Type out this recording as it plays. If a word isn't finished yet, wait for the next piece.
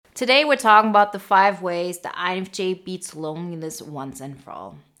Today we're talking about the 5 ways the Infj beats loneliness once and for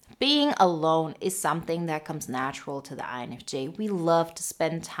all. Being alone is something that comes natural to the INFJ. We love to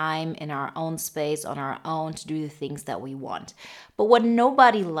spend time in our own space on our own to do the things that we want. But what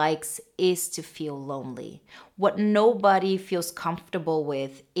nobody likes is to feel lonely. What nobody feels comfortable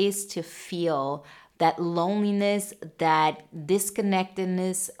with is to feel that loneliness, that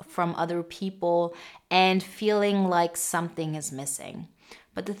disconnectedness from other people, and feeling like something is missing.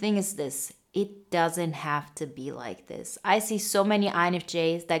 But the thing is this, it doesn't have to be like this. I see so many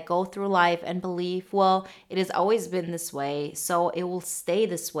INFJs that go through life and believe, well, it has always been this way, so it will stay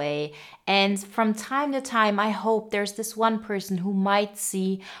this way. And from time to time, I hope there's this one person who might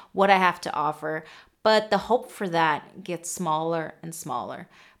see what I have to offer. But the hope for that gets smaller and smaller.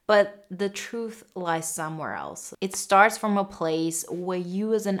 But the truth lies somewhere else. It starts from a place where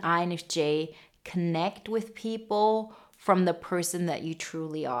you as an INFJ connect with people from the person that you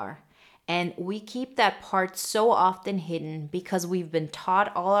truly are. And we keep that part so often hidden because we've been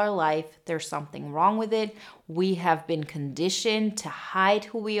taught all our life there's something wrong with it. We have been conditioned to hide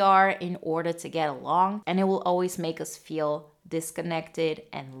who we are in order to get along, and it will always make us feel disconnected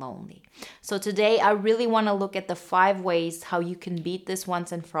and lonely. So today I really want to look at the 5 ways how you can beat this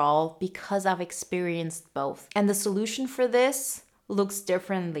once and for all, because I've experienced both. And the solution for this looks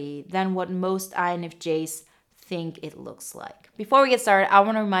differently than what most INFJs think it looks like. Before we get started, I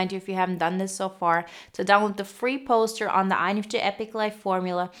want to remind you, if you haven't done this so far, to download the free poster on the INFJ Epic Life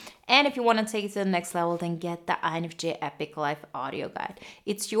formula. And if you want to take it to the next level, then get the INFJ Epic Life audio guide.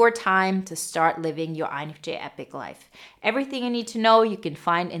 It's your time to start living your INFJ Epic Life. Everything you need to know you can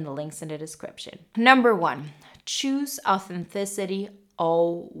find in the links in the description. Number 1, choose authenticity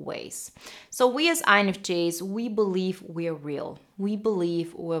always. So we as INFJs, we believe we're real. We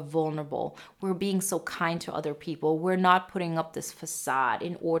believe we're vulnerable. We're being so kind to other people. We're not putting up this facade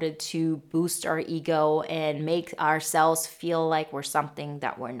in order to boost our ego and make ourselves feel like we're something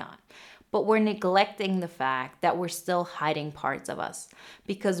that we're not. But we're neglecting the fact that we're still hiding parts of us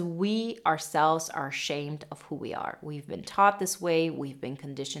because we ourselves are ashamed of who we are. We've been taught this way. We've been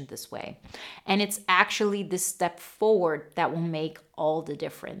conditioned this way. And it's actually this step forward that will make all the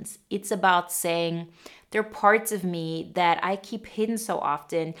difference. It's about saying, there are parts of me that I keep hidden so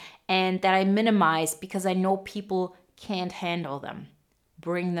often and that I minimize because I know people can't handle them.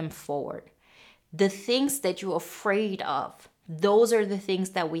 Bring them forward. The things that you're afraid of, those are the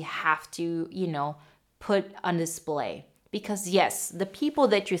things that we have to, put on display. Because yes, the people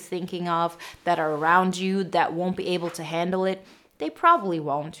that you're thinking of that are around you that won't be able to handle it, they probably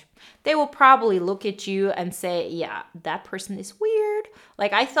won't. They will probably look at you and say, yeah, that person is weird.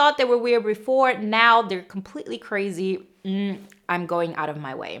 Like, I thought they were weird before. Now they're completely crazy. I'm going out of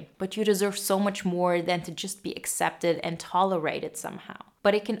my way. But you deserve so much more than to just be accepted and tolerated somehow.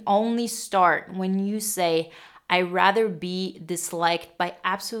 But it can only start when you say, I'd rather be disliked by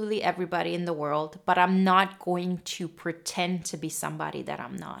absolutely everybody in the world, but I'm not going to pretend to be somebody that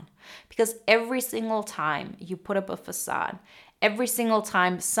I'm not. Because every single time you put up a facade, every single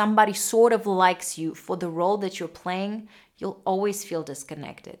time somebody sort of likes you for the role that you're playing, you'll always feel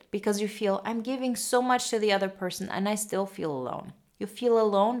disconnected because you feel, I'm giving so much to the other person and I still feel alone. You feel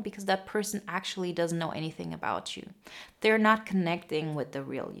alone because that person actually doesn't know anything about you. They're not connecting with the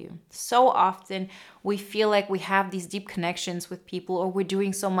real you. So often we feel like we have these deep connections with people or we're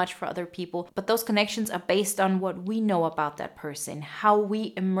doing so much for other people, but those connections are based on what we know about that person, how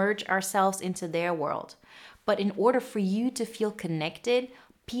we immerse ourselves into their world. But in order for you to feel connected,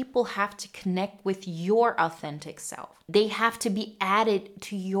 people have to connect with your authentic self. They have to be added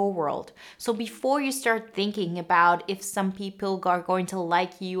to your world. So before you start thinking about if some people are going to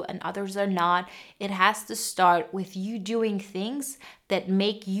like you and others are not, it has to start with you doing things that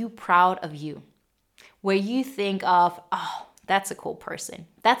make you proud of you. Where you think of, oh, that's a cool person.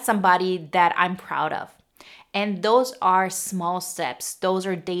 That's somebody that I'm proud of. And those are small steps. Those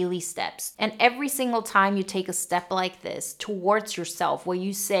are daily steps. And every single time you take a step like this towards yourself, where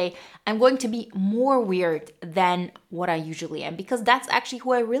you say, I'm going to be more weird than what I usually am, because that's actually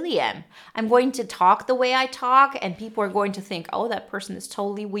who I really am. I'm going to talk the way I talk, and people are going to think, oh, that person is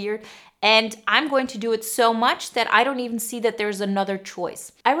totally weird. And I'm going to do it so much that I don't even see that there's another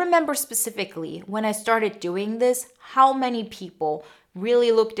choice. I remember specifically when I started doing this, how many people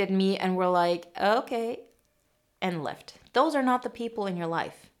really looked at me and were like, okay, and left. Those are not the people in your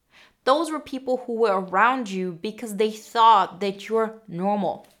life. Those were people who were around you because they thought that you're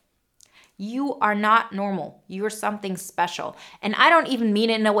normal. You are not normal. You're something special. And I don't even mean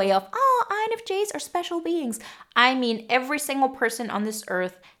it in a way of, oh, INFJs are special beings. I mean, every single person on this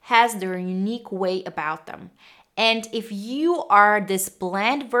earth has their unique way about them. And if you are this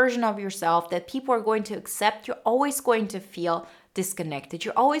bland version of yourself that people are going to accept, you're always going to feel disconnected.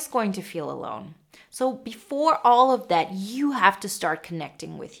 You're always going to feel alone. So before all of that, you have to start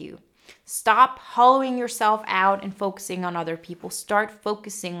connecting with you. Stop hollowing yourself out and focusing on other people. Start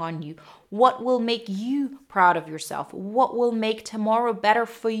focusing on you. What will make you proud of yourself? What will make tomorrow better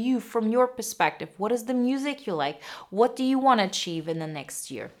for you from your perspective? What is the music you like? What do you want to achieve in the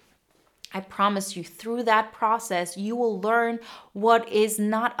next year? I promise you, through that process, you will learn what is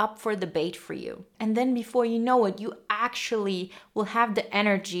not up for debate for you. And then before you know it, you actually will have the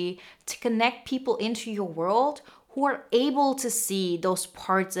energy to connect people into your world who are able to see those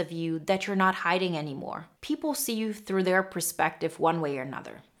parts of you that you're not hiding anymore. People see you through their perspective one way or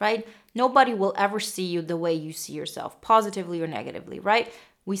another, right? Nobody will ever see you the way you see yourself, positively or negatively, right?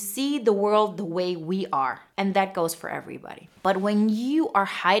 We see the world the way we are, and that goes for everybody. But when you are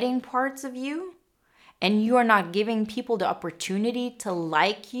hiding parts of you and you are not giving people the opportunity to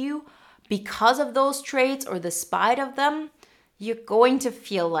like you because of those traits or despite of them, you're going to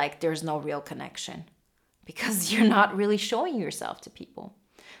feel like there's no real connection because you're not really showing yourself to people.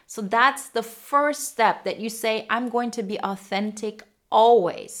 So that's the first step, that you say, I'm going to be authentic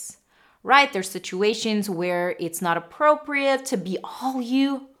always. Right? There's situations where it's not appropriate to be all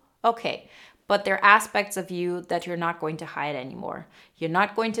you. Okay. But there are aspects of you that you're not going to hide anymore. You're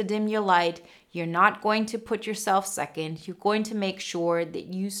not going to dim your light. You're not going to put yourself second. You're going to make sure that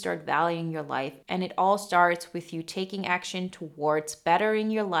you start valuing your life. And it all starts with you taking action towards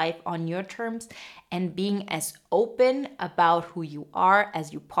bettering your life on your terms and being as open about who you are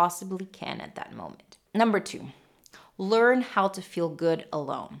as you possibly can at that moment. Number 2, learn how to feel good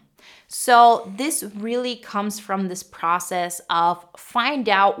alone. So this really comes from this process of find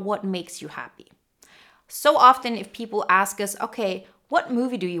out what makes you happy. So often if people ask us, okay, what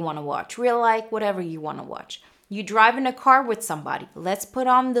movie do you want to watch? We're like, whatever you want to watch. You drive in a car with somebody. Let's put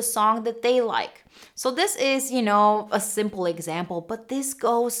on the song that they like. So this is, a simple example, but this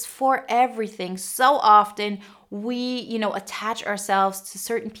goes for everything. So often we, attach ourselves to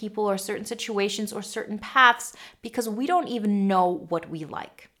certain people or certain situations or certain paths because we don't even know what we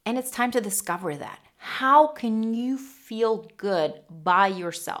like. And it's time to discover that. How can you feel good by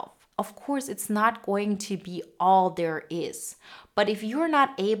yourself? Of course, it's not going to be all there is. But if you're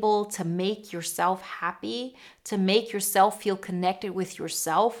not able to make yourself happy, to make yourself feel connected with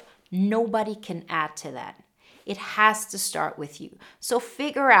yourself, nobody can add to that. It has to start with you. So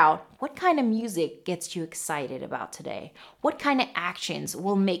figure out what kind of music gets you excited about today. What kind of actions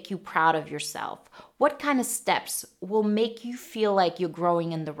will make you proud of yourself? What kind of steps will make you feel like you're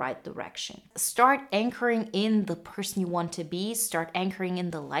growing in the right direction? Start anchoring in the person you want to be. Start anchoring in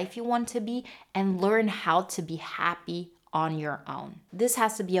the life you want to be, and learn how to be happy on your own. This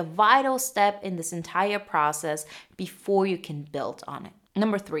has to be a vital step in this entire process before you can build on it.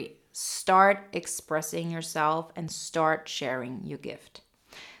 Number 3. Start expressing yourself and start sharing your gift.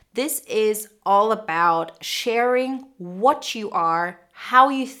 This is all about sharing what you are, how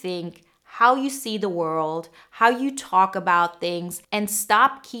you think, how you see the world, how you talk about things, and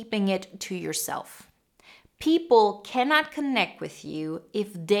stop keeping it to yourself. People cannot connect with you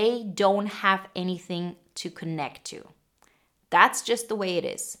if they don't have anything to connect to. That's just the way it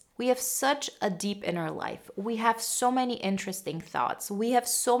is. We have such a deep inner life. We have so many interesting thoughts. We have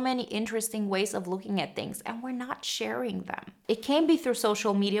so many interesting ways of looking at things, and we're not sharing them. It can be through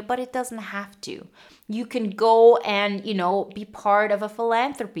social media, but it doesn't have to. You can go and, be part of a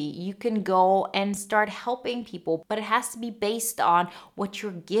philanthropy. You can go and start helping people, but it has to be based on what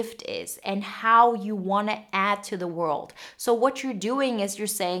your gift is and how you want to add to the world. So what you're doing is you're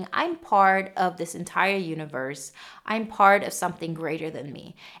saying, I'm part of this entire universe. I'm part of something greater than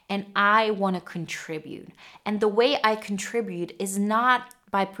me, and I want to contribute. And the way I contribute is not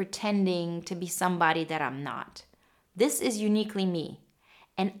by pretending to be somebody that I'm not. This is uniquely me.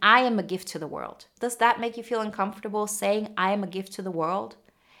 And I am a gift to the world. Does that make you feel uncomfortable saying I am a gift to the world?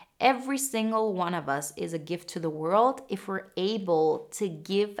 Every single one of us is a gift to the world if we're able to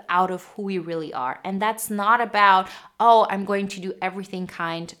give out of who we really are. And that's not about, I'm going to do everything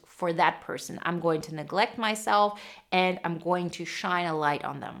kind for that person. I'm going to neglect myself and I'm going to shine a light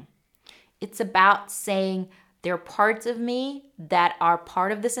on them. It's about saying, there are parts of me that are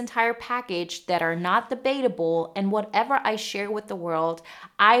part of this entire package that are not debatable, and whatever I share with the world,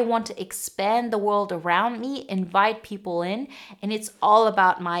 I want to expand the world around me, invite people in, and it's all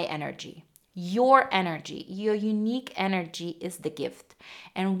about my energy. Your energy, your unique energy is the gift,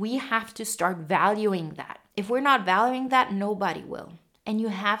 and we have to start valuing that. If we're not valuing that, nobody will. And you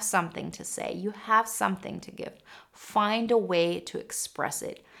have something to say, you have something to give. Find a way to express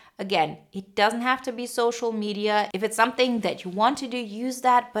it. Again, it doesn't have to be social media. If it's something that you want to do, use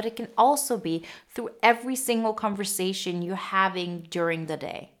that, but it can also be through every single conversation you're having during the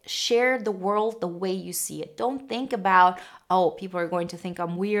day. Share the world the way you see it. Don't think about, oh, people are going to think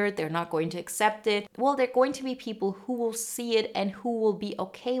I'm weird, they're not going to accept it. Well, there are going to be people who will see it and who will be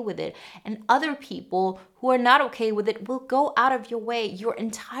okay with it. And other people who are not okay with it will go out of your way. Your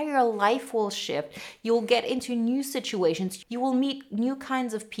entire life will shift. You'll get into new situations. You will meet new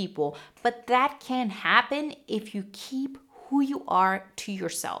kinds of people. But that can't happen if you keep who you are to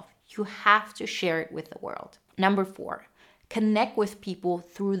yourself. You have to share it with the world. Number 4, connect with people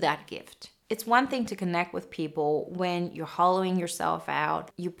through that gift. It's one thing to connect with people when you're hollowing yourself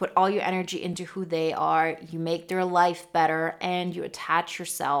out, you put all your energy into who they are, you make their life better, and you attach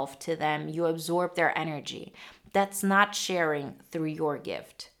yourself to them, you absorb their energy. That's not sharing through your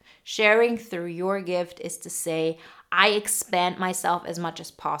gift. Sharing through your gift is to say, I expand myself as much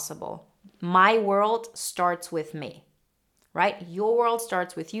as possible. My world starts with me, right? Your world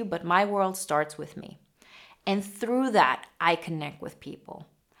starts with you, but my world starts with me. And through that, I connect with people.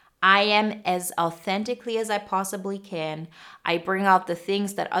 I am as authentically as I possibly can. I bring out the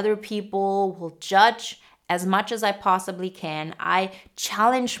things that other people will judge as much as I possibly can. I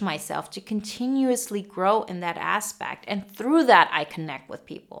challenge myself to continuously grow in that aspect. And through that, I connect with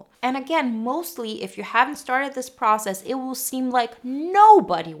people. And again, mostly if you haven't started this process, it will seem like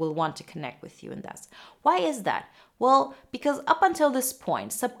nobody will want to connect with you in this. Why is that? Well, because up until this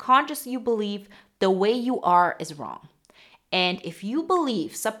point, subconsciously you believe the way you are is wrong. And if you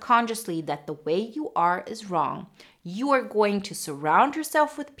believe subconsciously that the way you are is wrong, you are going to surround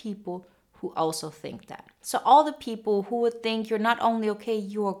yourself with people who also think that. So all the people who would think you're not only okay,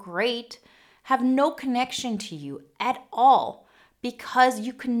 you're great, have no connection to you at all, because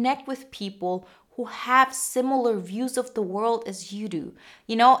you connect with people who have similar views of the world as you do.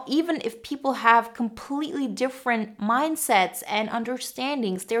 You know, even if people have completely different mindsets and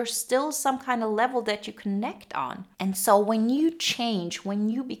understandings, there's still some kind of level that you connect on. And so when you change, when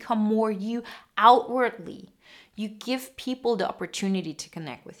you become more you outwardly, you give people the opportunity to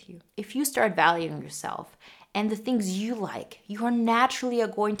connect with you. If you start valuing yourself and the things you like, you are naturally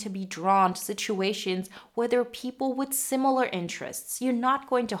going to be drawn to situations where there are people with similar interests. You're not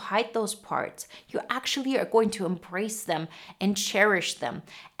going to hide those parts. You actually are going to embrace them and cherish them.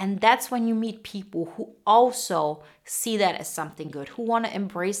 And that's when you meet people who also see that as something good, who want to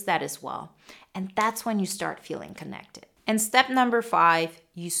embrace that as well. And that's when you start feeling connected. And step number 5,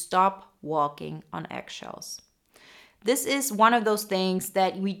 you stop walking on eggshells. This is one of those things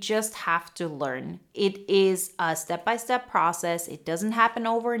that we just have to learn. It is a step-by-step process. It doesn't happen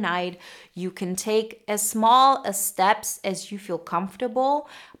overnight. You can take as small as steps as you feel comfortable,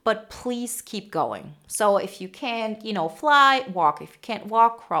 but please keep going. So if you can't, fly, walk. If you can't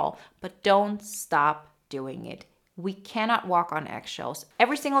walk, crawl, but don't stop doing it. We cannot walk on eggshells.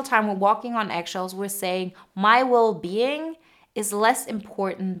 Every single time we're walking on eggshells, we're saying my well-being is less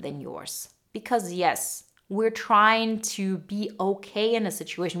important than yours. Because yes, we're trying to be okay in a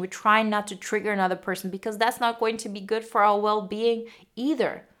situation. We're trying not to trigger another person because that's not going to be good for our well-being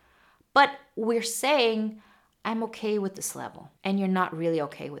either. But we're saying, I'm okay with this level. And you're not really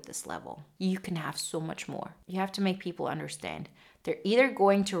okay with this level. You can have so much more. You have to make people understand. They're either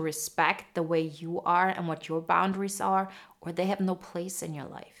going to respect the way you are and what your boundaries are, or they have no place in your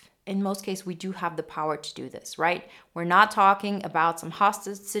life. In most cases, we do have the power to do this, right? We're not talking about some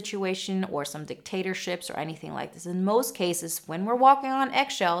hostage situation or some dictatorships or anything like this. In most cases, when we're walking on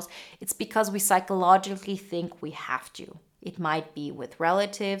eggshells, it's because we psychologically think we have to. It might be with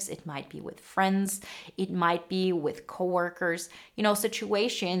relatives, it might be with friends, it might be with coworkers,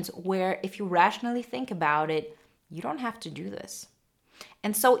 situations where if you rationally think about it, you don't have to do this.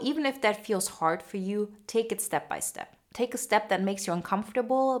 And so even if that feels hard for you, take it step by step. Take a step that makes you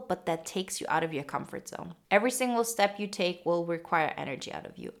uncomfortable, but that takes you out of your comfort zone. Every single step you take will require energy out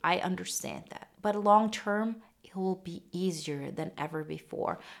of you. I understand that. But long term, it will be easier than ever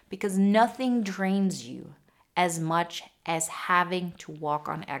before because nothing drains you as much as having to walk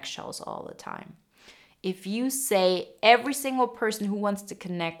on eggshells all the time. If you say every single person who wants to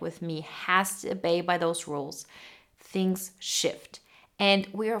connect with me has to obey by those rules, things shift. And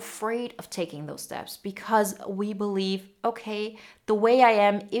we're afraid of taking those steps because we believe, okay, the way I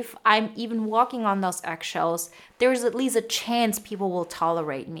am, if I'm even walking on those eggshells, there's at least a chance people will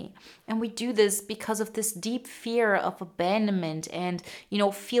tolerate me. And we do this because of this deep fear of abandonment and,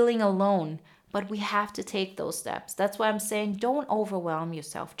 feeling alone. But we have to take those steps. That's why I'm saying don't overwhelm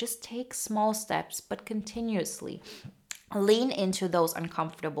yourself. Just take small steps, but continuously. Lean into those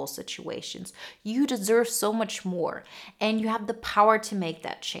uncomfortable situations. You deserve so much more, and you have the power to make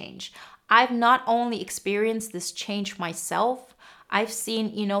that change. I've not only experienced this change myself, I've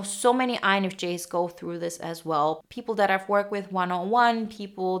seen, so many INFJs go through this as well. People that I've worked with one-on-one,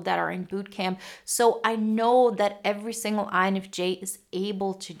 people that are in boot camp. So I know that every single INFJ is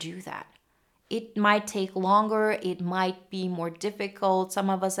able to do that. It might take longer, it might be more difficult. Some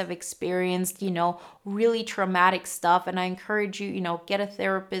of us have experienced, really traumatic stuff. And I encourage you, get a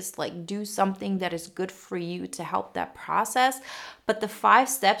therapist, like do something that is good for you to help that process. But the 5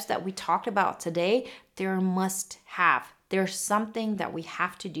 steps that we talked about today, they're a must have. There's something that we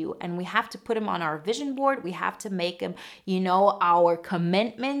have to do, and we have to put them on our vision board. We have to make them, our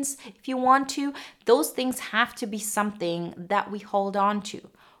commitments if you want to. Those things have to be something that we hold on to.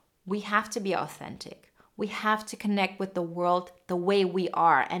 We have to be authentic. We have to connect with the world the way we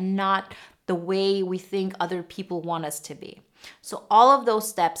are and not the way we think other people want us to be. So all of those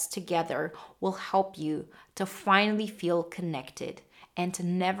steps together will help you to finally feel connected and to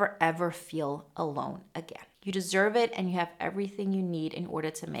never ever feel alone again. You deserve it, and you have everything you need in order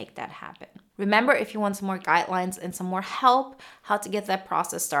to make that happen. Remember, if you want some more guidelines and some more help how to get that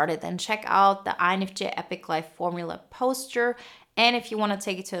process started, then check out the INFJ Epic Life Formula poster. And if you want to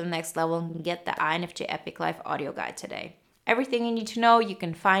take it to the next level, get the INFJ Epic Life audio guide today. Everything you need to know you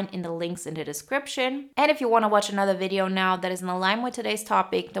can find in the links in the description. And if you want to watch another video now that is in alignment with today's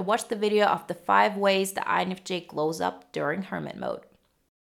topic, then watch the video of the 5 ways the INFJ glows up during hermit mode.